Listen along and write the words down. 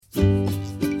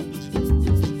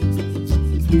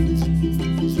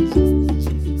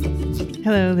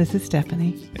Hello, this is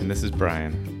Stephanie. And this is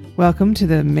Brian. Welcome to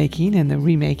the making and the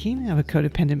remaking of a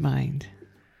codependent mind.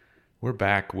 We're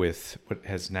back with what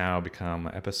has now become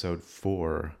episode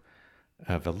 4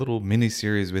 of a little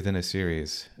mini-series within a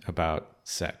series about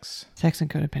sex. Sex and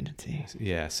codependency.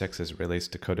 Yeah, sex as it relates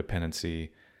to codependency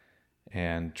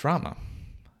and trauma,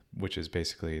 which is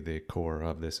basically the core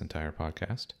of this entire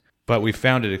podcast. But we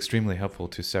found it extremely helpful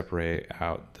to separate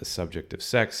out the subject of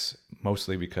sex,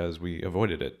 mostly because we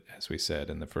avoided it, as we said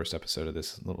in the first episode of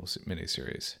this little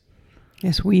mini-series.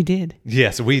 Yes, we did.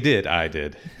 Yes, we did. I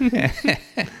did.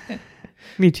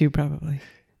 Me too, probably.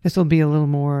 This will be a little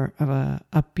more of a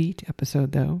upbeat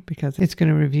episode, though, because it's going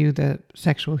to review the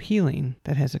sexual healing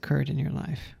that has occurred in your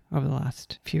life over the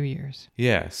last few years.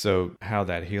 Yeah, so how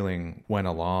that healing went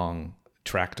along,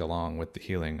 tracked along with the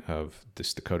healing of the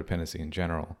codependency in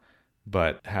general,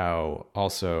 but how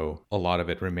also a lot of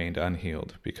it remained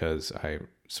unhealed because I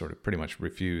sort of pretty much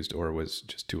refused or was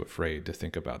just too afraid to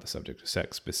think about the subject of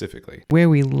sex specifically. Where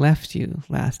we left you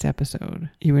last episode,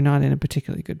 you were not in a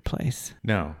particularly good place.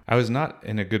 No, I was not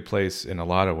in a good place in a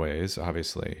lot of ways,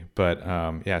 obviously. But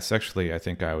sexually, I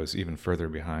think I was even further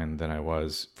behind than I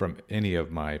was from any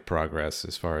of my progress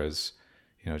as far as,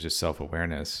 just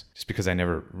self-awareness, just because I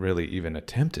never really even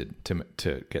attempted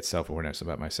to get self-awareness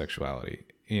about my sexuality.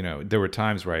 There were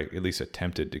times where I at least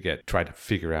attempted to try to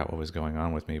figure out what was going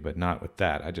on with me, but not with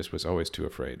that. I just was always too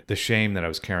afraid. The shame that I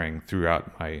was carrying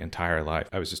throughout my entire life,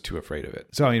 I was just too afraid of it.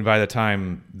 So, by the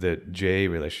time the J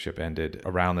relationship ended,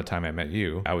 around the time I met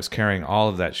you, I was carrying all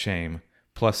of that shame,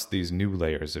 plus these new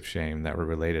layers of shame that were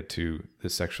related to the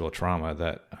sexual trauma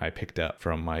that I picked up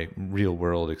from my real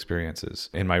world experiences.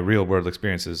 And my real world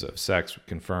experiences of sex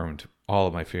confirmed all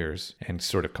of my fears and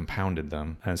sort of compounded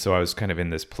them. And so I was kind of in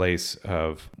this place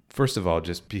of, first of all,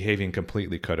 just behaving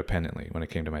completely codependently when it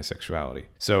came to my sexuality.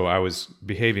 So I was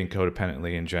behaving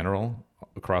codependently in general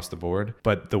across the board,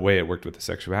 but the way it worked with the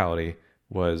sexuality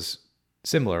was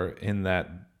similar in that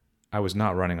I was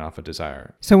not running off a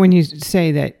desire. So when you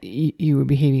say that you were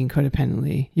behaving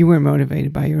codependently, you weren't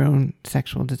motivated by your own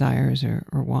sexual desires or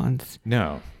wants.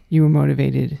 No. You were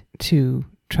motivated to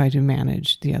try to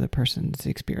manage the other person's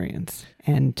experience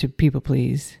and to people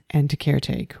please and to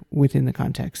caretake within the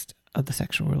context of the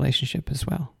sexual relationship as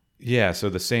well. Yeah, so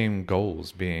the same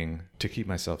goals being to keep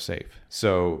myself safe.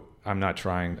 So I'm not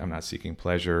seeking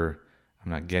pleasure.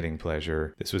 I'm not getting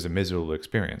pleasure. This was a miserable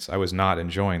experience. I was not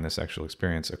enjoying the sexual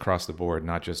experience across the board,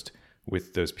 not just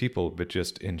with those people, but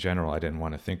just in general. I didn't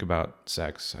want to think about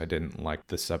sex. I didn't like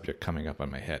the subject coming up on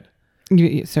my head.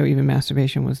 So even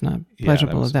masturbation was not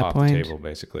pleasurable at that off point? The table,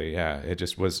 basically. Yeah, it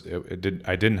just was.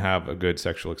 I didn't have a good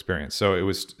sexual experience. So it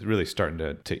was really starting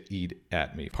to eat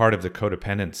at me. Part of the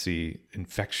codependency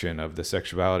infection of the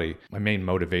sexuality, my main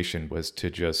motivation was to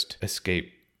just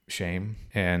escape shame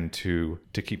and to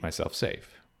keep myself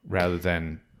safe rather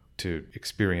than to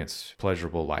experience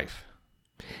pleasurable life.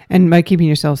 And by keeping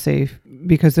yourself safe,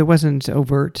 because there wasn't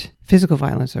overt physical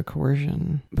violence or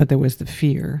coercion, but there was the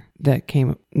fear that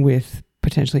came with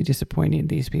potentially disappointing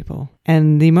these people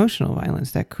and the emotional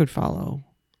violence that could follow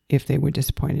if they were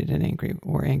disappointed and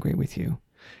angry with you.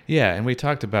 Yeah, and we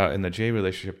talked about in the J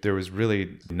relationship, there was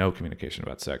really no communication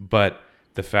about sex, but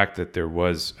the fact that there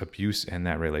was abuse in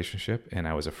that relationship and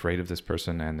I was afraid of this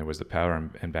person and there was the power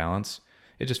imbalance,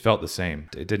 it just felt the same.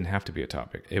 It didn't have to be a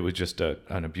topic. It was just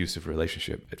an abusive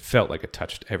relationship. It felt like it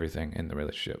touched everything in the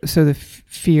relationship. So the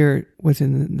fear was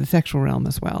in the sexual realm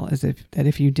as well, as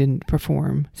if you didn't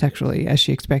perform sexually as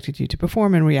she expected you to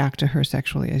perform and react to her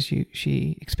sexually as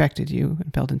she expected you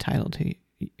and felt entitled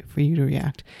for you to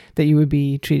react, that you would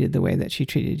be treated the way that she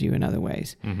treated you in other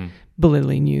ways,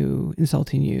 belittling you,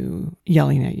 insulting you,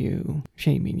 yelling at you,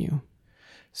 shaming you.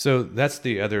 So that's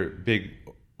the other big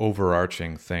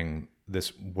overarching thing,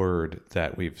 this word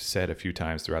that we've said a few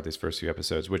times throughout these first few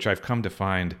episodes, which I've come to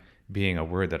find being a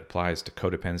word that applies to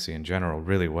codependency in general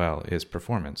really well, is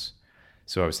performance.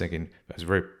 So I was thinking I was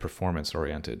very performance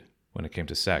oriented when it came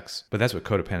to sex, but that's what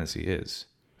codependency is.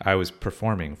 I was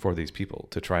performing for these people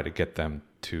to try to get them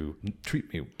to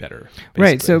treat me better. Basically.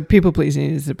 Right. So people pleasing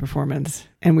is a performance.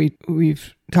 And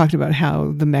we've talked about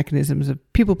how the mechanisms of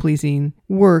people pleasing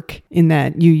work in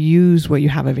that you use what you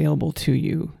have available to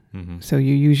you. Mm-hmm. So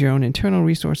you use your own internal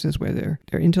resources, whether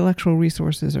they're intellectual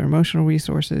resources or emotional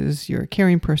resources. You're a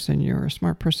caring person, you're a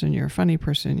smart person, you're a funny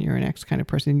person, you're an X kind of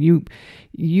person. You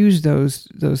use those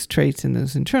traits and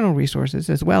those internal resources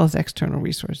as well as external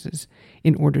resources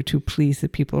in order to please the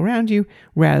people around you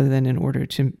rather than in order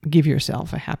to give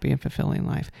yourself a happy and fulfilling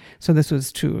life. So this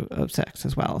was true of sex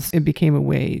as well. It became a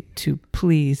way to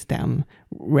please them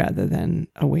rather than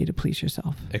a way to please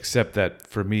yourself. Except that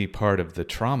for me, part of the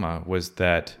trauma was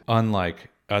that, unlike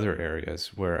other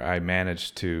areas where I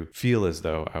managed to feel as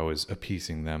though I was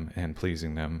appeasing them and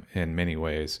pleasing them in many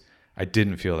ways, I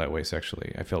didn't feel that way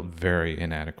sexually. I felt very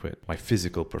inadequate. My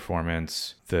physical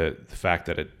performance, the fact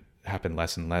that it happened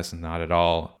less and less and not at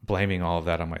all, blaming all of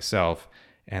that on myself.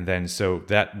 And then so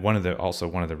that one of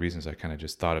the reasons I kind of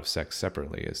just thought of sex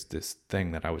separately is this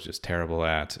thing that I was just terrible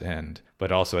at,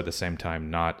 but also at the same time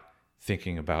not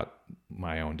thinking about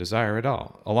my own desire at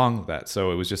all along with that.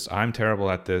 So it was just, I'm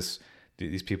terrible at this.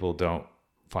 These people don't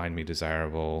find me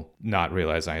desirable, not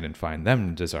realize I didn't find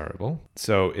them desirable.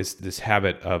 So it's this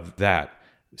habit of that,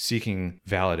 seeking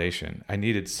validation. I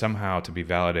needed somehow to be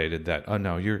validated that, oh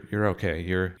no, you're okay,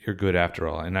 you're good after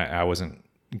all. And I wasn't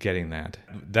getting that.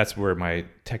 That's where my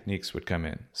techniques would come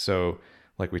in. So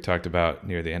like we talked about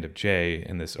near the end of J,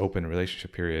 in this open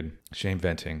relationship period, shame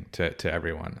venting to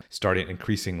everyone,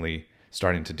 increasingly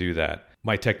starting to do that.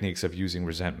 My techniques of using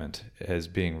resentment as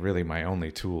being really my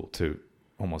only tool to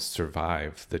almost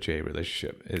survive the J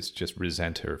relationship is just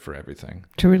resent her for everything.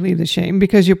 To relieve the shame,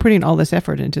 because you're putting all this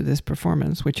effort into this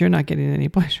performance, which you're not getting any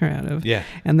pleasure out of. Yeah.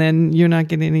 And then you're not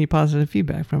getting any positive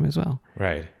feedback from as well.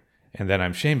 Right. And then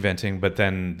I'm shame venting, but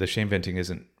then the shame venting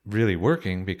isn't really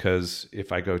working, because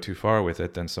if I go too far with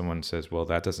it, then someone says, well,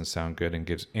 that doesn't sound good, and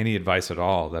gives any advice at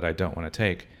all that I don't want to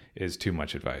take is too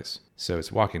much advice. So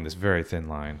it's walking this very thin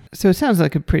line. So it sounds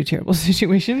like a pretty terrible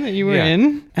situation that you were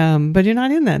in, but you're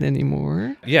not in that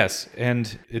anymore. Yes.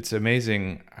 And it's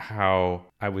amazing how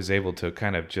I was able to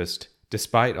kind of just,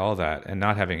 despite all that and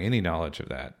not having any knowledge of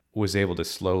that, was able to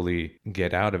slowly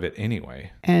get out of it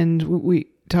anyway. And we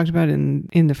talked about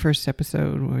in the first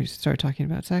episode where we started talking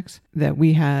about sex, that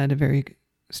we had a very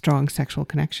strong sexual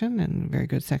connection and very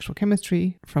good sexual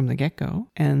chemistry from the get-go,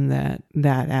 and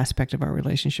that aspect of our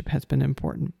relationship has been an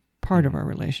important part of our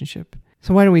relationship.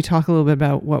 So why don't we talk a little bit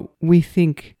about what we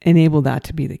think enabled that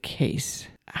to be the case?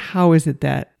 How is it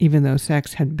that even though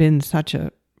sex had been such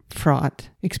a fraught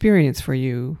experience for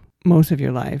you most of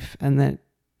your life, and that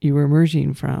you were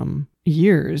emerging from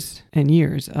years and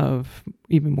years of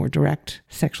even more direct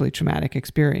sexually traumatic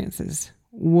experiences,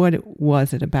 what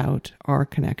was it about our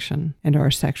connection and our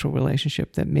sexual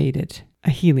relationship that made it a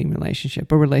healing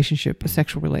relationship, a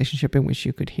sexual relationship in which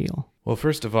you could heal? Well,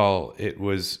 first of all, it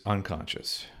was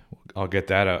unconscious. I'll get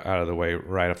that out of the way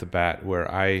right off the bat,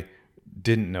 where I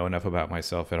didn't know enough about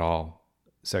myself at all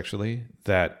sexually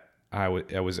that I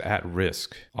was at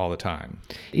risk all the time.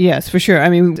 Yes, for sure. I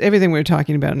mean, everything we're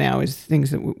talking about now is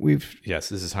things that we've... Yes,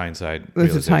 this is hindsight.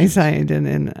 This is hindsight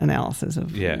and analysis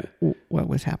of what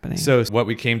was happening. So what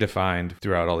we came to find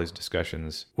throughout all these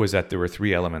discussions was that there were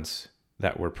three elements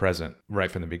that were present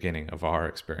right from the beginning of our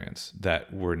experience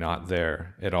that were not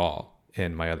there at all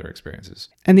in my other experiences.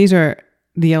 And these are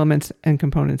the elements and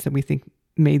components that we think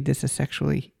made this a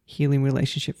sexually healing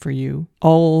relationship for you.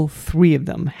 All three of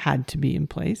them had to be in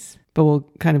place, but we'll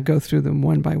kind of go through them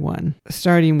one by one,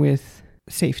 starting with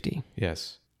safety.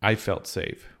 Yes, I felt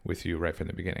safe with you right from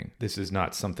the beginning. This is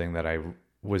not something that I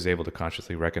was able to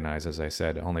consciously recognize, as I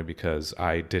said, only because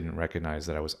I didn't recognize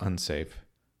that I was unsafe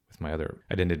with my other.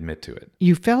 I didn't admit to it.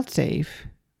 You felt safe,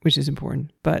 which is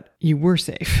important, but you were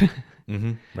safe,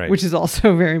 right. Which is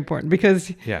also very important,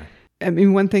 because I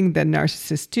mean, one thing that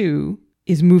narcissists do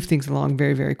is move things along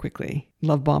very, very quickly.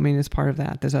 Love bombing is part of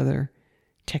that. There's other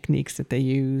techniques that they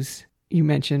use. You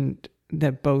mentioned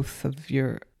that both of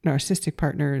your narcissistic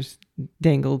partners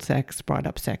brought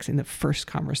up sex in the first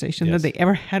conversation that they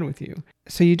ever had with you.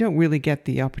 So you don't really get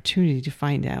the opportunity to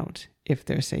find out if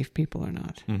they're safe people or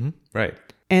not. Right.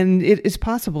 And it is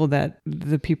possible that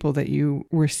the people that you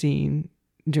were seeing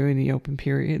during the open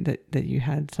period, that you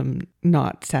had some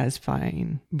not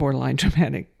satisfying, borderline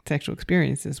traumatic sexual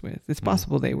experiences with, it's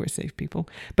possible they were safe people,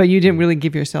 but you didn't really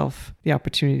give yourself the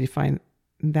opportunity to find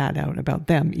that out about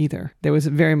them either. There was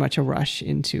very much a rush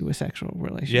into a sexual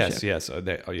relationship.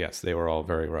 Yes. They were all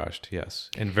very rushed.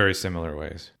 Yes. In very similar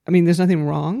ways. I mean, there's nothing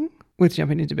wrong with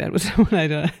jumping into bed with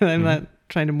someone. I'm not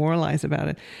trying to moralize about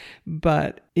it.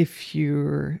 But if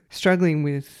you're struggling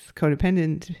with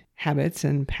codependent habits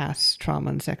and past trauma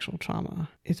and sexual trauma,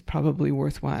 it's probably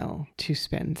worthwhile to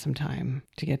spend some time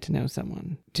to get to know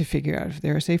someone, to figure out if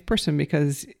they're a safe person,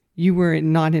 because you were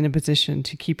not in a position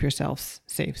to keep yourself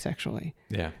safe sexually.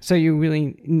 Yeah. So you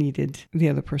really needed the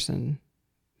other person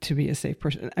to be a safe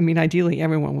person. I mean, ideally,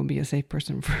 everyone will be a safe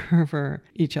person for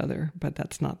each other, but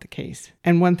that's not the case.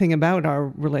 And one thing about our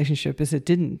relationship is it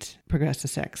didn't progress to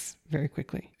sex very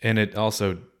quickly. And it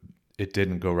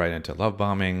didn't go right into love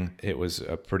bombing. It was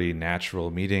a pretty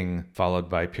natural meeting, followed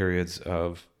by periods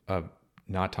of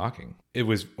not talking. It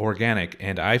was organic,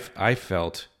 and I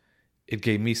felt it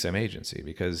gave me some agency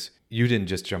because you didn't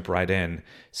just jump right in.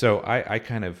 So I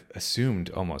kind of assumed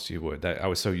almost you would. That I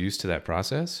was so used to that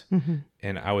process,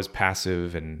 and I was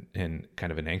passive and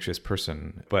kind of an anxious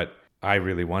person. But I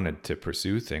really wanted to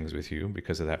pursue things with you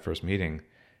because of that first meeting.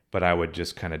 But I would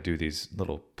just kind of do these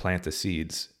little plant the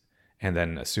seeds and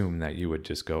then assume that you would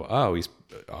just go, oh,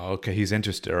 he's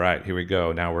interested. All right, here we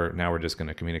go. Now we're just going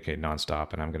to communicate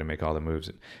nonstop, and I'm going to make all the moves.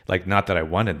 Like, not that I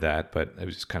wanted that, but it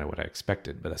was just kind of what I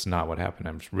expected. But that's not what happened.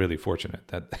 I'm really fortunate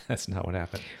that that's not what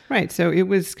happened. Right. So it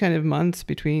was kind of months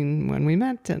between when we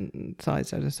met and saw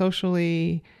each other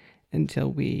socially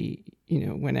until we,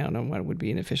 went out on what would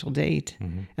be an official date,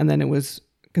 and then it was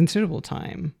considerable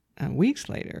time, weeks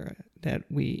later, that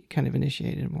we kind of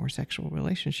initiated a more sexual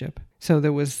relationship. So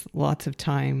there was lots of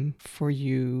time for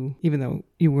you, even though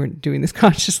you weren't doing this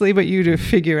consciously, but you to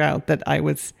figure out that I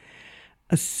was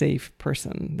a safe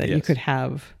person, that you could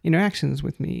have interactions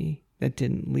with me that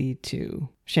didn't lead to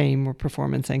shame or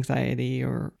performance anxiety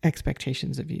or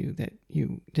expectations of you that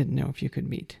you didn't know if you could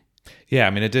meet. Yeah, I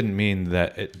mean, it didn't mean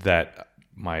that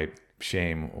my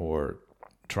shame or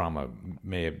trauma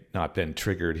may have not been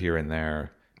triggered here and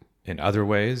there in other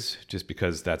ways, just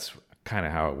because that's kind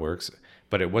of how it works.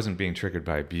 But it wasn't being triggered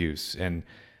by abuse. And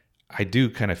I do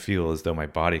kind of feel as though my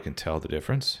body can tell the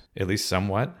difference, at least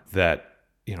somewhat, that,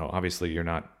 obviously you're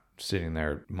not sitting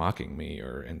there mocking me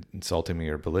or insulting me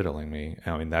or belittling me.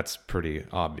 I mean, that's pretty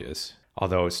obvious.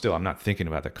 Although still, I'm not thinking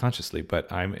about that consciously,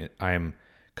 but I'm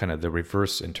kind of the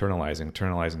reverse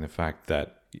internalizing the fact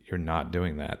that you're not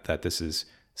doing that this is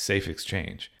safe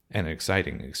exchange and an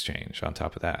exciting exchange on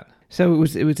top of that. So it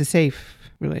was a safe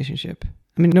relationship.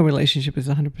 I mean, no relationship is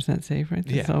 100% safe, right?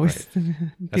 That's always right.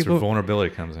 That's where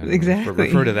vulnerability comes in. Exactly.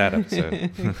 Refer to that episode.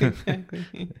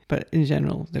 Exactly. But in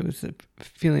general, there was a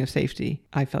feeling of safety.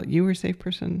 I felt you were a safe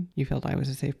person. You felt I was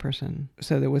a safe person.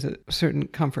 So there was a certain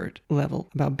comfort level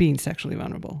about being sexually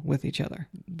vulnerable with each other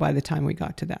by the time we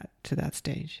got to that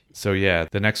stage. So yeah,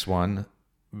 the next one,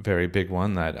 very big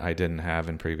one that I didn't have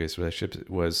in previous relationships,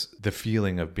 was the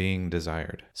feeling of being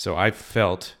desired. So I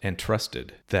felt and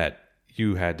trusted that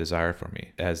you had desire for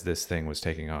me as this thing was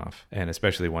taking off. And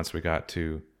especially once we got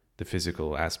to the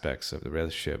physical aspects of the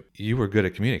relationship, you were good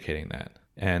at communicating that.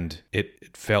 And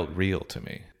it felt real to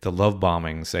me. The love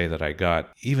bombing, say, that I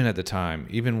got, even at the time,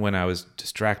 even when I was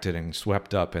distracted and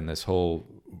swept up in this whole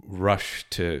rush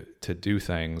to do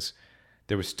things,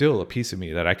 there was still a piece of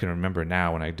me that I can remember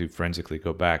now when I do forensically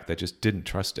go back that just didn't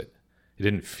trust it. It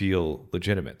didn't feel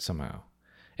legitimate somehow.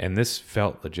 And this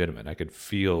felt legitimate. I could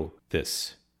feel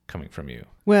this coming from you.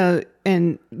 Well,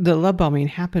 and the love bombing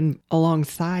happened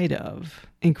alongside of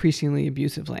increasingly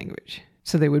abusive language.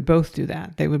 So they would both do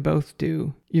that. They would both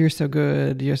do, you're so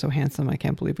good, you're so handsome, I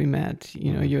can't believe we met,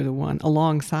 you're the one,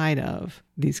 alongside of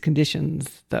these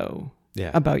conditions, though,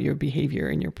 about your behavior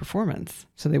and your performance.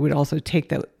 So they would also take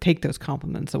those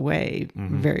compliments away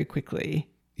very quickly.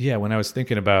 Yeah, when I was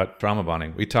thinking about trauma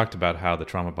bonding, we talked about how the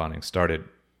trauma bonding started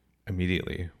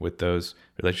immediately with those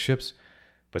relationships.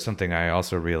 But something I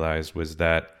also realized was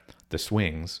that the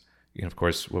swings, of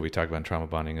course, what we talk about in trauma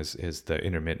bonding is the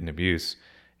intermittent abuse.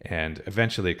 And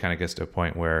eventually it kind of gets to a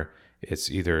point where it's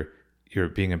either you're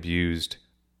being abused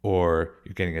or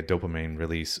you're getting a dopamine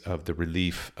release of the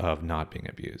relief of not being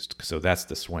abused. So that's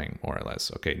the swing, more or less.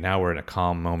 Okay, now we're in a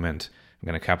calm moment. I'm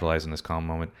going to capitalize on this calm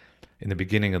moment. In the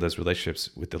beginning of those relationships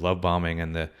with the love bombing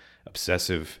and the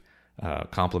obsessive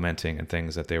complimenting and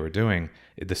things that they were doing,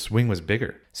 the swing was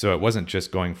bigger. So it wasn't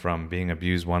just going from being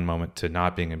abused one moment to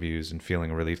not being abused and feeling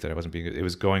a relief that I wasn't being, it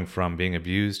was going from being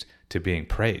abused to being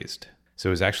praised. So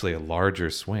it was actually a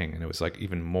larger swing, and it was like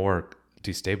even more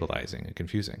destabilizing and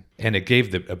confusing. And it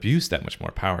gave the abuse that much more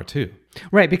power too.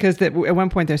 Right, because at one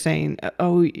point they're saying,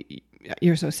 oh,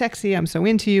 you're so sexy, I'm so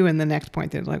into you. And the next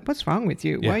point they're like, what's wrong with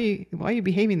you? Yeah. Why are you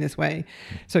behaving this way?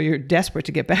 So you're desperate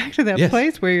to get back to that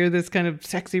place where you're this kind of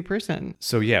sexy person.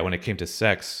 So yeah, when it came to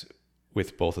sex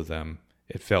with both of them,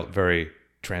 it felt very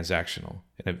transactional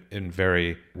and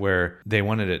very where they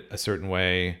wanted it a certain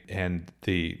way, and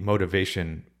the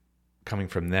motivation coming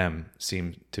from them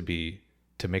seemed to be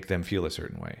to make them feel a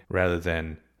certain way rather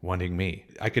than wanting me.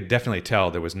 I could definitely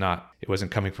tell it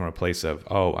wasn't coming from a place of,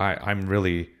 oh, I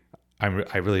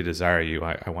really desire you.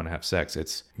 I want to have sex.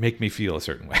 It's make me feel a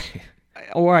certain way.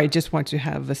 Or I just want to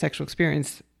have a sexual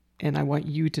experience and I want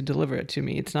you to deliver it to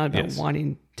me. It's not about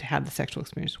wanting to have the sexual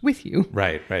experience with you.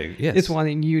 Right. Yes. It's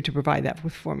wanting you to provide that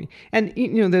for me. And,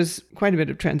 there's quite a bit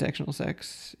of transactional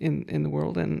sex in the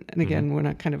world. And again, we're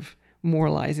not kind of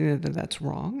moralizing that that's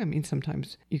wrong. I mean,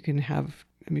 sometimes you can have,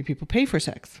 people pay for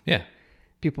sex. Yeah.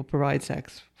 people provide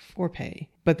sex for pay,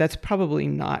 but that's probably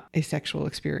not a sexual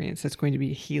experience that's going to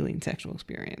be a healing sexual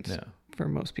experience. No. For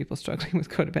most people struggling with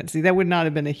codependency. That would not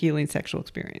have been a healing sexual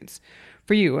experience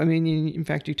for you. I mean, in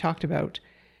fact, you talked about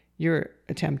your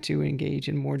attempt to engage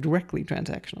in more directly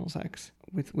transactional sex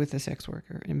with a sex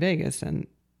worker in Vegas, and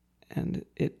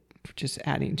it just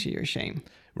adding to your shame.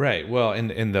 Right. Well,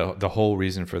 and the whole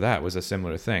reason for that was a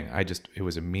similar thing. It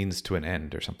was a means to an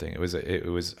end or something. It was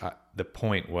the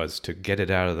point was to get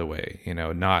it out of the way,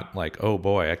 not like, oh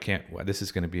boy, this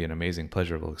is going to be an amazing,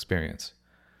 pleasurable experience.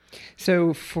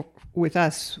 So with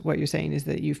us, what you're saying is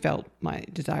that you felt my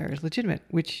desire is legitimate,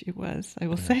 which it was, I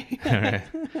will say.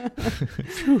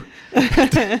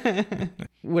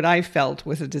 What I felt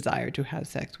was a desire to have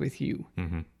sex with you.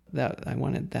 Mm-hmm. That I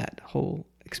wanted that whole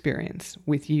experience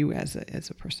with you as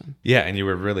a person. Yeah, and you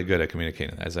were really good at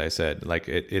communicating, as I said. Like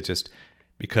it just,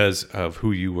 because of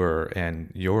who you were and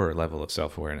your level of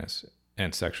self-awareness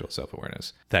and sexual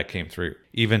self-awareness, that came through.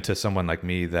 Even to someone like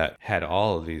me that had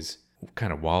all of these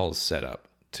kind of walls set up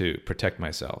to protect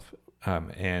myself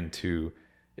and to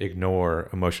ignore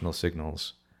emotional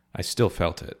signals, I still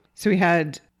felt it. So we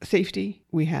had safety,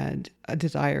 we had a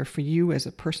desire for you as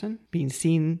a person, being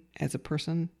seen as a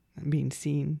person, being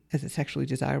seen as a sexually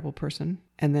desirable person.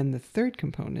 And then the third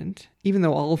component, even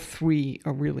though all three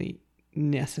are really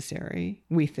necessary,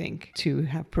 we think, to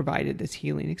have provided this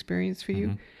healing experience for you,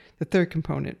 mm-hmm. the third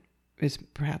component is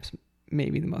perhaps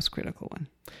maybe the most critical one.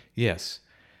 Yes.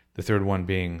 The third one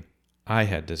being, I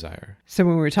had desire. So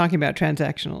when we were talking about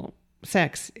transactional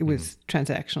sex, it was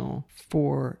transactional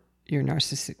for your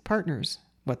narcissistic partners.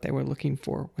 What they were looking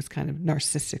for was kind of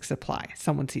narcissistic supply.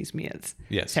 Someone sees me as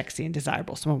sexy and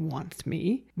desirable. Someone wants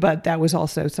me. But that was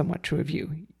also somewhat true of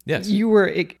you. Yes. You were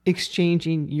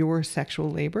exchanging your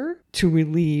sexual labor to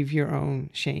relieve your own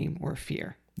shame or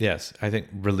fear. Yes, I think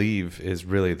relieve is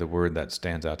really the word that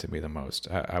stands out to me the most.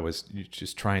 I was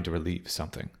just trying to relieve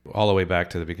something. All the way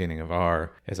back to the beginning of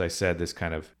as I said, this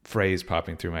kind of phrase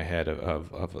popping through my head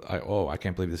I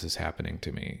can't believe this is happening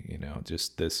to me.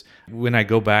 Just this. When I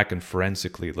go back and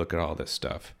forensically look at all this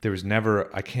stuff,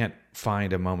 I can't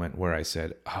find a moment where I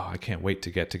said, oh, I can't wait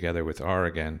to get together with R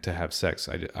again to have sex.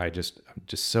 I'm just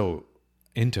so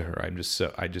into her.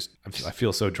 I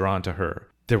feel so drawn to her.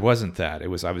 There wasn't that. I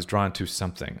was drawn to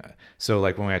something. So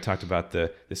like when I talked about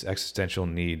this existential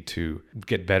need to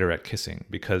get better at kissing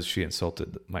because she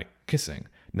insulted my kissing,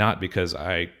 not because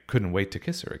I couldn't wait to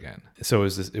kiss her again. So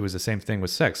it was the same thing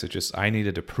with sex. It's just I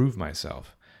needed to prove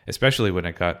myself, especially when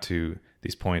I got to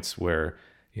these points where,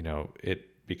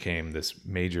 it became this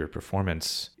major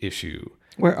performance issue.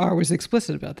 Where R was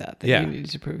explicit about that you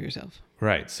needed to prove yourself.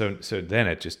 Right. So then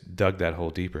it just dug that hole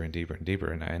deeper and deeper and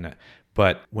deeper.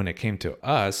 But when it came to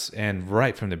us, and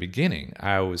right from the beginning,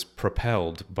 I was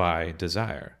propelled by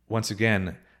desire. Once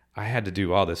again, I had to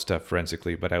do all this stuff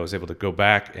forensically, but I was able to go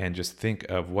back and just think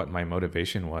of what my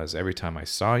motivation was every time I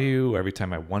saw you, every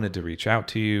time I wanted to reach out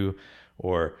to you,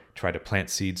 or try to plant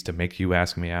seeds to make you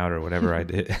ask me out, or whatever I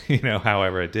did,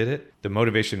 however I did it. The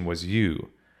motivation was you.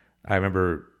 I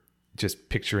remember just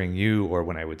picturing you, or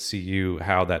when I would see you,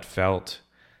 how that felt.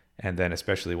 And then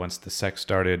especially once the sex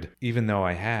started, even though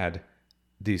I had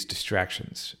these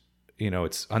distractions,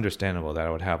 it's understandable that I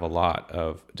would have a lot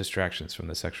of distractions from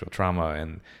the sexual trauma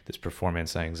and this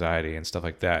performance anxiety and stuff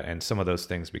like that. And some of those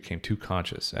things became too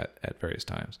conscious at various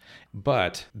times.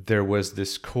 But there was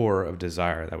this core of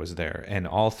desire that was there. And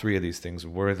all three of these things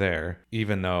were there,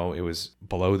 even though it was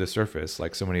below the surface,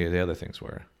 like so many of the other things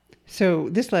were. So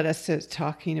this led us to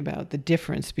talking about the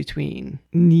difference between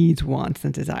needs, wants,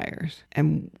 and desires,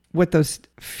 and what those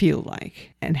feel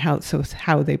like, and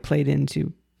how they played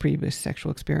into previous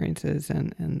sexual experiences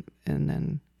and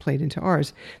then played into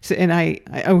ours. So, and I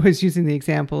was using the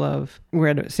example of we're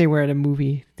at a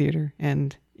movie theater,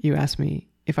 and you ask me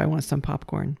if I want some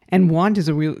popcorn, and want is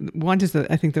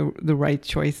I think the right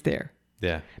choice there.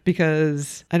 Yeah.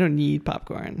 Because I don't need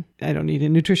popcorn. I don't need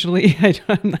it nutritionally.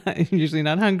 I'm usually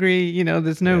not hungry.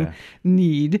 There's no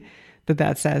need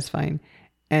that's satisfying.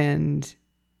 And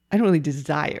I don't really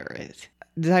desire it.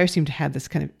 Desire seemed to have this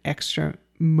kind of extra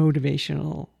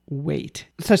motivational weight,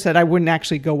 such that I wouldn't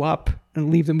actually go up and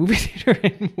leave the movie theater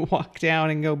and walk down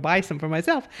and go buy some for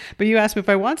myself. But you asked me if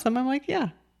I want some. I'm like, yeah,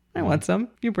 I want some.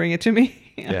 You bring it to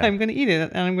me. Yeah. I'm going to eat it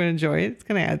and I'm going to enjoy it. It's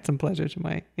going to add some pleasure to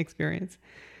my experience.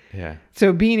 Yeah.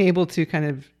 So being able to kind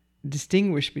of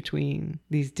distinguish between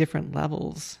these different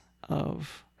levels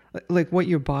of like what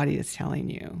your body is telling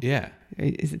you. Yeah.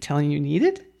 Is it telling you need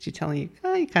it? Is it telling you,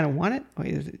 you kind of want it? Or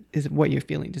is it what you're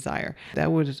feeling desire?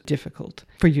 That was difficult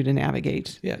for you to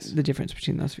navigate the difference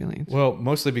between those feelings. Well,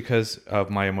 mostly because of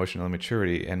my emotional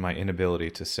immaturity and my inability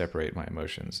to separate my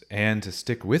emotions and to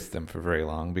stick with them for very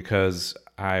long, because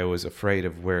I was afraid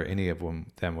of where any of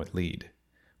them would lead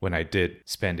when I did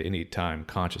spend any time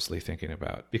consciously thinking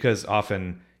about. Because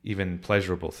often even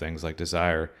pleasurable things like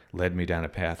desire led me down a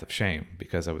path of shame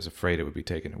because I was afraid it would be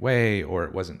taken away, or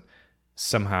it wasn't,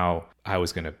 somehow I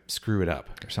was going to screw it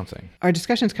up or something. Our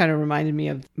discussions kind of reminded me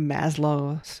of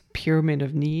Maslow's pyramid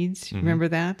of needs. Remember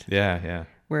that? Yeah.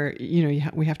 Where,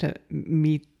 we have to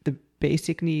meet the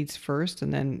basic needs first,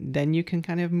 and then you can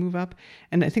kind of move up.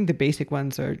 And I think the basic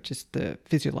ones are just the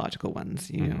physiological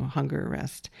ones, hunger,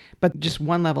 rest. But just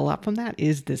one level up from that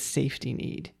is this safety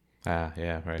need.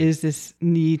 Yeah, right. Is this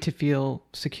need to feel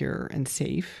secure and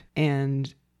safe.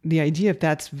 And the idea, if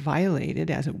that's violated,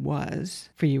 as it was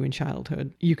for you in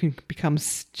childhood, you can become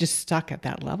just stuck at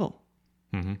that level.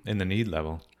 In the need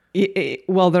level.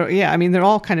 They're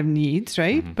all kind of needs,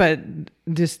 right? But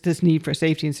this need for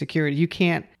safety and security, you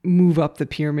can't move up the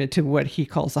pyramid to what he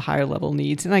calls the higher level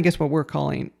needs. And I guess what we're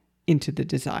calling into the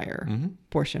desire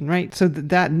portion, right? So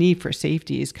that need for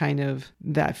safety is kind of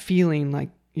that feeling like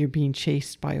you're being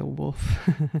chased by a wolf.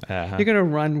 You're going to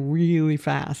run really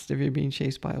fast if you're being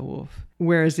chased by a wolf.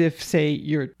 Whereas if, say,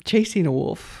 you're chasing a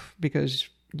wolf because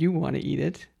you want to eat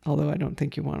it, although I don't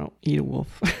think you want to eat a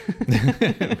wolf.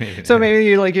 So maybe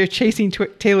you're chasing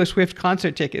Taylor Swift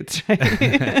concert tickets,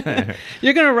 right?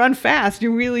 You're going to run fast.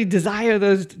 You really desire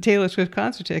those Taylor Swift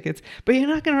concert tickets, but you're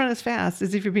not going to run as fast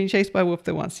as if you're being chased by a wolf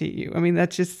that wants to eat you. I mean,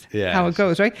 that's just how it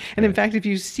goes, right? And in fact, if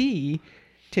you see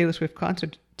Taylor Swift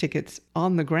concert tickets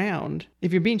on the ground,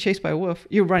 if you're being chased by a wolf,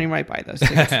 you're running right by those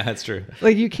tickets. That's true.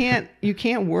 Like you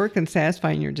can't work on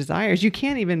satisfying your desires. You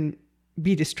can't even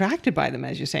be distracted by them,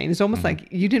 as you're saying. It's almost like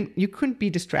you couldn't be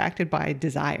distracted by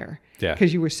desire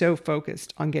because you were so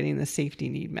focused on getting the safety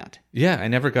need met. Yeah, I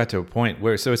never got to a point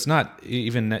where, so it's not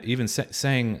even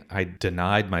saying I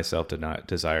denied myself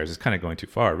desires is kind of going too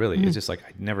far, really. It's just like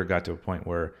I never got to a point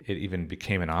where it even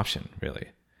became an option, really,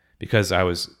 because I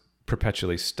was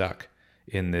perpetually stuck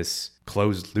in this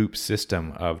closed loop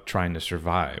system of trying to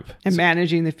survive and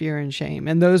managing the fear and shame.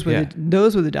 And those were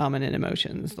the dominant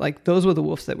emotions. Like those were the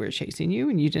wolves that were chasing you,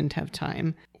 and you didn't have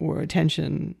time or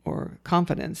attention or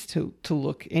confidence to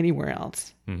look anywhere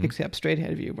else except straight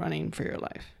ahead of you, running for your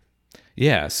life.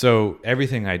 Yeah. So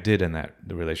everything I did in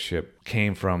the relationship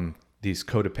came from these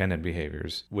codependent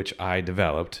behaviors, which I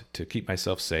developed to keep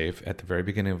myself safe at the very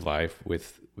beginning of life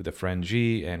with a friend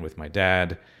G and with my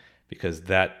dad, because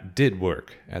that did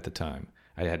work at the time.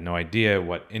 I had no idea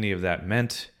what any of that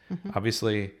meant,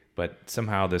 obviously, but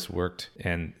somehow this worked.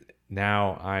 And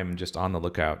now I'm just on the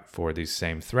lookout for these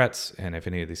same threats. And if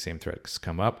any of these same threats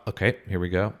come up, okay, here we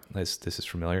go. This is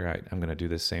familiar. I'm going to do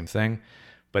this same thing.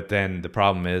 But then the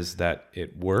problem is that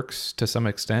it works to some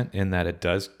extent in that it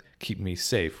does keep me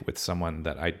safe with someone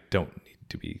that I don't need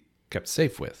to be kept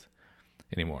safe with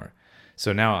anymore.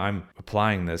 So now I'm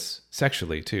applying this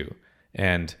sexually too.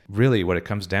 And really what it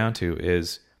comes down to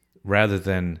is, rather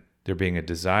than there being a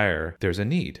desire, there's a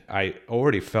need. I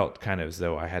already felt kind of as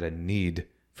though I had a need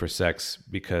for sex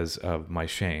because of my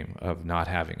shame of not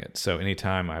having it. So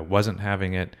anytime I wasn't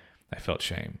having it, I felt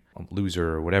shame. I'm a loser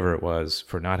or whatever it was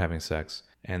for not having sex.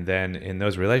 And then in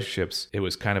those relationships, it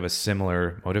was kind of a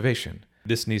similar motivation.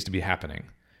 This needs to be happening.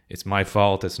 It's my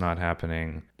fault it's not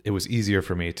happening. It was easier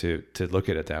for me to look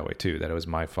at it that way too, that it was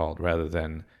my fault rather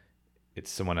than it's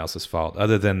someone else's fault.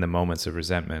 Other than the moments of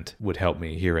resentment would help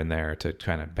me here and there to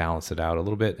kind of balance it out a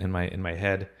little bit in my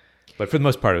head. But for the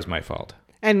most part, it was my fault.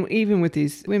 And even with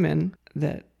these women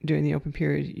that during the open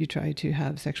period you tried to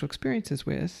have sexual experiences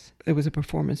with, it was a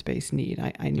performance-based need.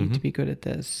 I need to be good at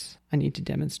this. I need to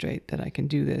demonstrate that I can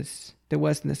do this. There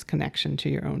wasn't this connection to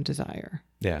your own desire.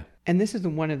 Yeah. And this is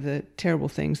one of the terrible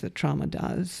things that trauma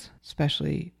does,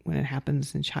 especially when it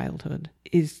happens in childhood,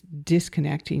 is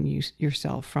disconnecting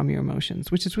yourself from your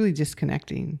emotions, which is really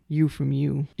disconnecting you from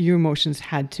you. Your emotions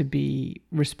had to be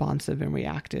responsive and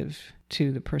reactive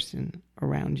to the person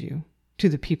around you, to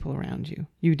the people around you.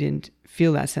 You didn't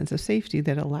feel that sense of safety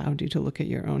that allowed you to look at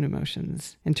your own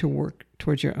emotions and to work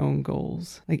towards your own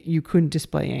goals. Like you couldn't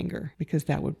display anger because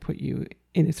that would put you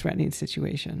in a threatening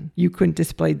situation. You couldn't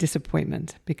display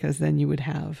disappointment because then you would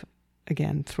have,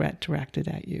 again, threat directed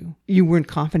at you. You weren't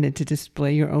confident to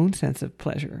display your own sense of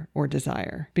pleasure or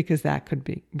desire because that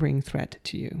could bring threat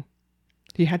to you.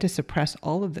 You had to suppress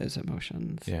all of those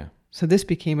emotions. Yeah. So this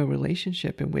became a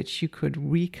relationship in which you could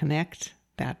reconnect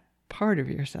that part of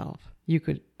yourself. You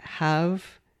could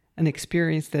have an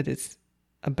experience that is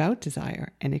about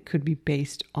desire, and it could be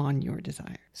based on your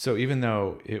desire. So even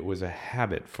though it was a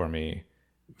habit for me,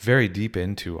 very deep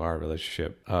into our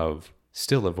relationship, of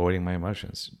still avoiding my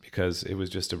emotions because it was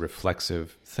just a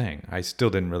reflexive thing. I still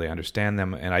didn't really understand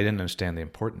them, and I didn't understand the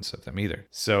importance of them either.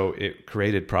 So it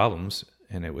created problems,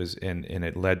 and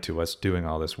it led to us doing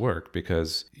all this work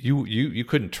because you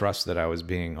couldn't trust that I was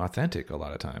being authentic a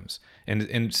lot of times.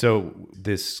 And so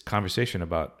this conversation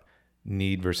about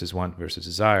need versus want versus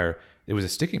desire, it was a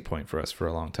sticking point for us for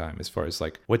a long time, as far as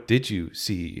like, what did you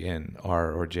see in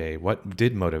R or J? What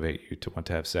did motivate you to want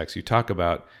to have sex? You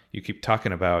keep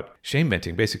talking about shame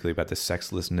venting, basically about the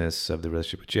sexlessness of the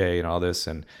relationship with Jay and all this,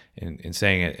 and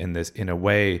saying it in a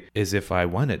way as if I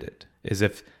wanted it, as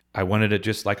if I wanted it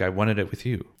just like I wanted it with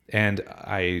you. And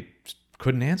I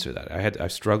couldn't answer that. I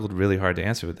struggled really hard to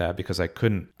answer with that because I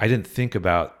didn't think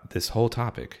about this whole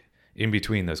topic in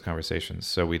between those conversations.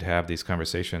 So we'd have these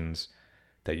conversations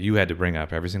that you had to bring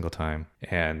up every single time,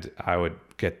 and I would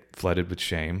get flooded with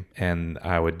shame, and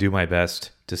I would do my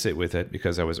best to sit with it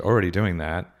because I was already doing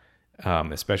that,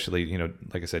 especially,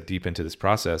 like I said, deep into this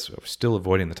process of still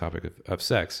avoiding the topic of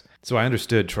sex. So I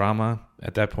understood trauma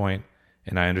at that point,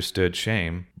 and I understood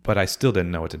shame, but I still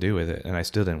didn't know what to do with it, and I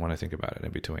still didn't want to think about it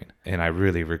in between. And I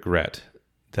really regret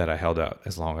that I held out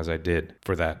as long as I did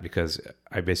for that, because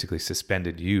I basically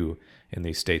suspended you in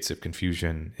these states of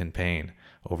confusion and pain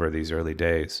over these early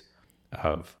days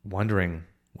of wondering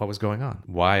what was going on,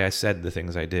 why I said the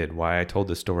things I did, why I told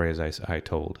the story as I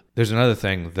told. There's another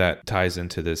thing that ties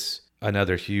into this,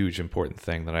 another huge important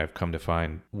thing that I've come to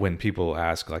find when people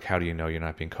ask, like, how do you know you're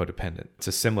not being codependent? It's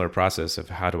a similar process of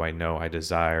how do I know I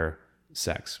desire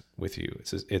sex with you?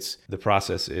 It's the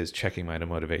process is checking my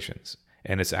motivations.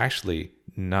 And it's actually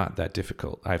not that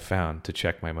difficult, I've found, to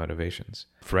check my motivations.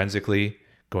 Forensically,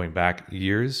 going back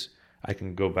years, I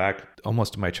can go back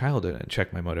almost to my childhood and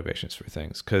check my motivations for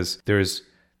things, because there's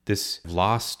this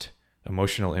lost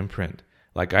emotional imprint.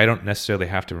 Like, I don't necessarily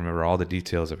have to remember all the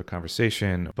details of a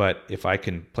conversation, but if I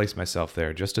can place myself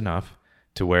there just enough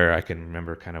to where I can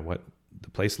remember kind of what the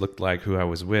place looked like, who I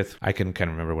was with, I can kind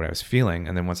of remember what I was feeling.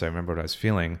 And then once I remember what I was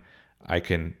feeling, I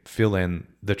can fill in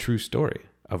the true story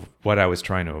of what I was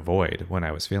trying to avoid when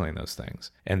I was feeling those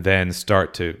things, and then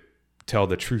start to tell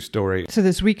the true story. So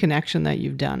this reconnection that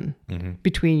you've done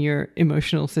between your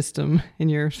emotional system and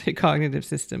your cognitive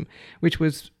system, which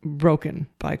was broken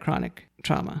by chronic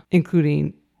trauma,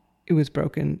 including it was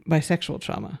broken by sexual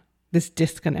trauma. This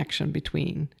disconnection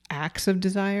between acts of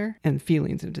desire and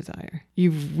feelings of desire.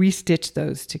 You've restitched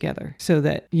those together so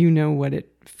that you know what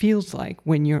it feels like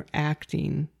when you're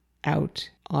acting out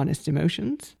honest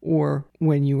emotions or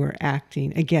when you were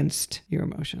acting against your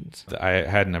emotions. I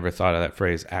had never thought of that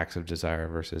phrase, acts of desire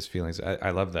versus feelings.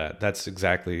 I love that. That's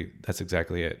exactly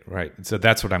it, right? So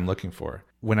that's what I'm looking for.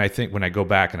 When I go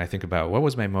back and I think about what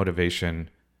was my motivation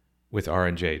with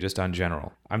R&J, just on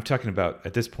general, I'm talking about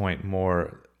at this point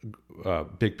more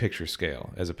big picture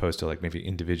scale as opposed to like maybe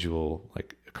individual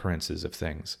like occurrences of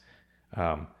things.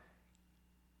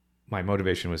 My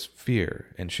motivation was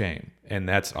fear and shame. And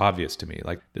that's obvious to me.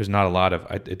 Like, there's not a lot of,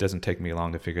 it doesn't take me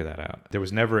long to figure that out. There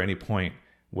was never any point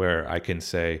where I can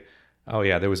say, oh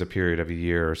yeah, there was a period of a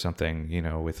year or something,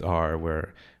 with R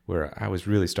where I was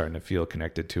really starting to feel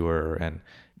connected to her. And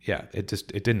yeah, it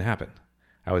didn't happen.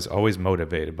 I was always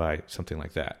motivated by something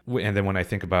like that. And then when I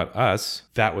think about us,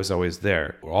 that was always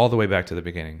there. All the way back to the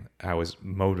beginning, I was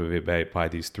motivated by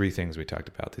these three things we talked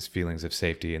about, these feelings of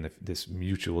safety and this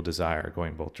mutual desire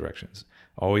going both directions.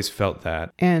 Always felt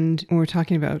that. And when we're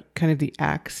talking about kind of the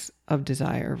acts of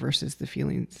desire versus the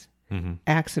feelings,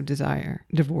 acts of desire,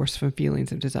 divorce from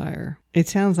feelings of desire, it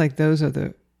sounds like those are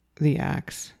the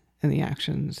acts and the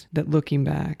actions that, looking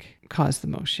back, cause the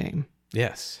most shame.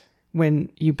 Yes.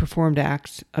 When you performed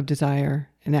acts of desire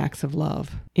and acts of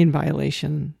love in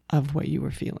violation of what you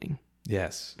were feeling.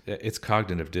 Yes. It's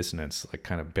cognitive dissonance, like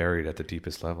kind of buried at the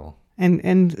deepest level.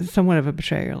 And somewhat of a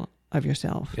betrayal of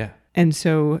yourself. Yeah. And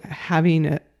so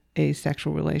having a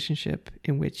sexual relationship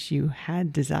in which you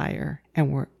had desire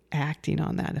and were acting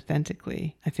on that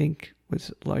authentically, I think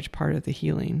was a large part of the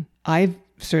healing. I've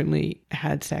certainly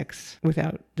had sex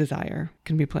without desire.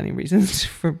 Can be plenty of reasons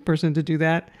for a person to do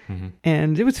that.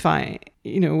 And it was fine.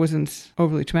 It wasn't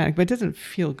overly traumatic, but it doesn't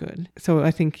feel good. So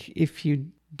I think if you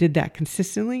did that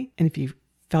consistently, and if you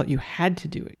felt you had to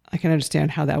do it, I can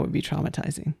understand how that would be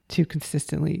traumatizing, to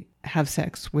consistently have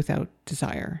sex without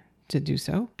desire to do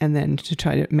so, and then to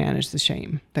try to manage the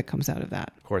shame that comes out of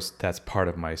that. Of course, that's part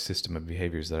of my system of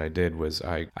behaviors that I did was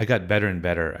I got better and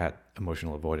better at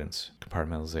emotional avoidance,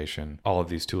 compartmentalization, all of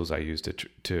these tools I use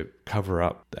to cover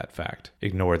up that fact,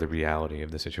 ignore the reality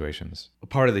of the situations. A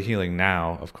part of the healing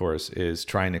now, of course, is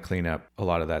trying to clean up a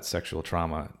lot of that sexual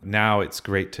trauma. Now it's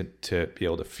great to be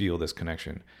able to feel this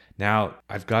connection. Now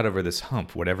I've got over this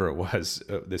hump, whatever it was,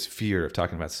 this fear of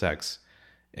talking about sex.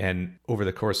 And over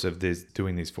the course of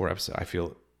doing these 4 episodes, I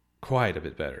feel quite a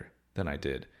bit better than I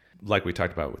did. Like we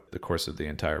talked about with the course of the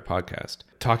entire podcast.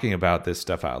 Talking about this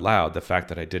stuff out loud, the fact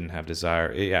that I didn't have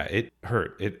desire, it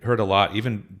hurt. It hurt a lot,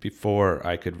 even before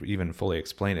I could even fully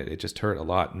explain it. It just hurt a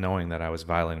lot knowing that I was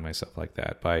violating myself like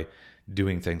that by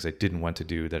doing things I didn't want to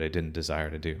do, that I didn't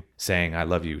desire to do. Saying I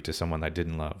love you to someone I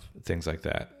didn't love, things like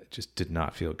that. It just did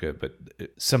not feel good. But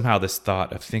somehow this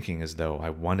thought of thinking as though I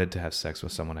wanted to have sex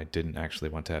with someone I didn't actually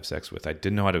want to have sex with, I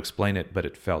didn't know how to explain it, but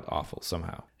it felt awful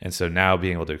somehow. And so now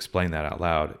being able to explain that out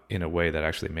loud in a way that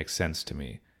actually makes sense to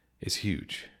me is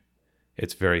huge.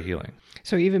 It's very healing.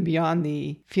 So even beyond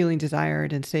the feeling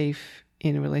desired and safe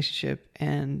in a relationship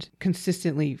and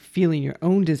consistently feeling your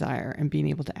own desire and being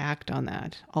able to act on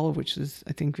that, all of which is,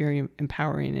 I think, very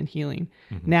empowering and healing.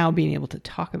 Mm-hmm. Now being able to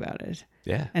talk about it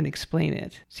and explain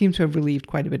it seems to have relieved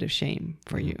quite a bit of shame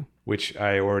for you. Which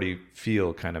I already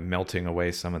feel kind of melting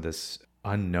away some of this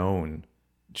unknown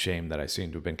shame that I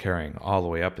seem to have been carrying all the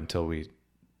way up until we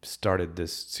started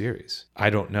this series.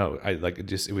 I don't know.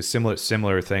 It was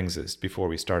similar things as before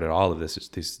we started all of this.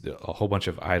 It's a whole bunch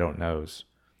of I don't knows.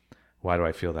 Why do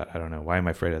I feel that? I don't know. Why am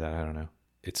I afraid of that? I don't know.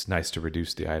 It's nice to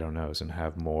reduce the I don't knows and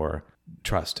have more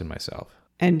trust in myself.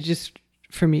 And just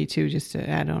for me too, just to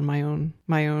add on my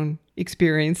own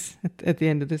experience at the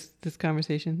end of this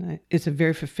conversation, it's a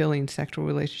very fulfilling sexual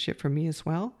relationship for me as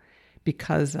well,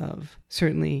 because of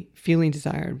certainly feeling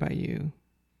desired by you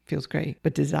feels great,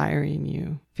 but desiring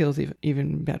you feels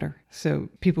even better. So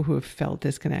people who have felt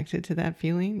disconnected to that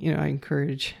feeling, I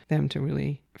encourage them to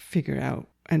really figure out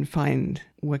and find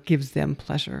what gives them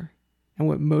pleasure and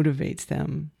what motivates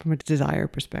them from a desire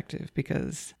perspective,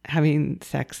 because having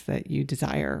sex that you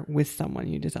desire with someone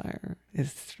you desire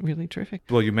is really terrific.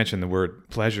 Well, you mentioned the word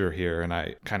pleasure here, and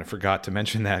I kind of forgot to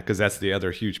mention that because that's the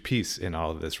other huge piece in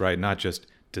all of this, right? Not just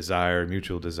desire,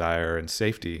 mutual desire, and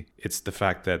safety. It's the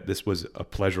fact that this was a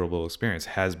pleasurable experience,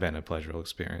 has been a pleasurable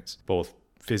experience, both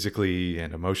physically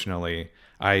and emotionally.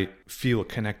 I feel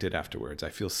connected afterwards.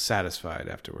 I feel satisfied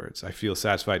afterwards. I feel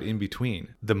satisfied in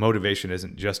between. The motivation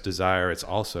isn't just desire, it's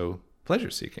also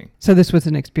pleasure seeking. So this was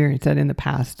an experience that in the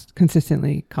past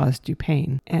consistently caused you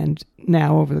pain. And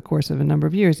now over the course of a number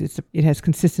of years, it has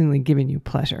consistently given you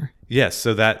pleasure. Yes,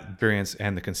 so that experience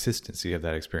and the consistency of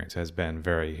that experience has been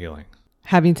very healing.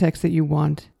 Having sex that you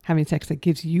want, having sex that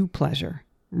gives you pleasure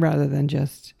rather than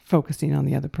just focusing on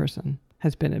the other person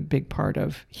has been a big part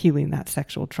of healing that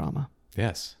sexual trauma.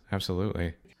 Yes,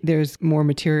 absolutely. There's more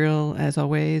material, as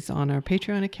always, on our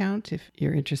Patreon account if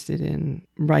you're interested in.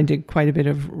 I did quite a bit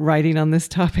of writing on this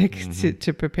topic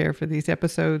to prepare for these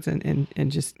episodes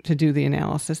and just to do the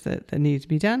analysis that needs to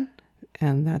be done.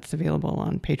 And that's available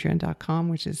on patreon.com,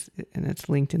 and it's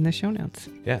linked in the show notes.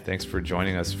 Yeah, thanks for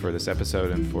joining us for this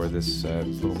episode and for this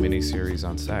little mini series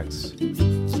on sex.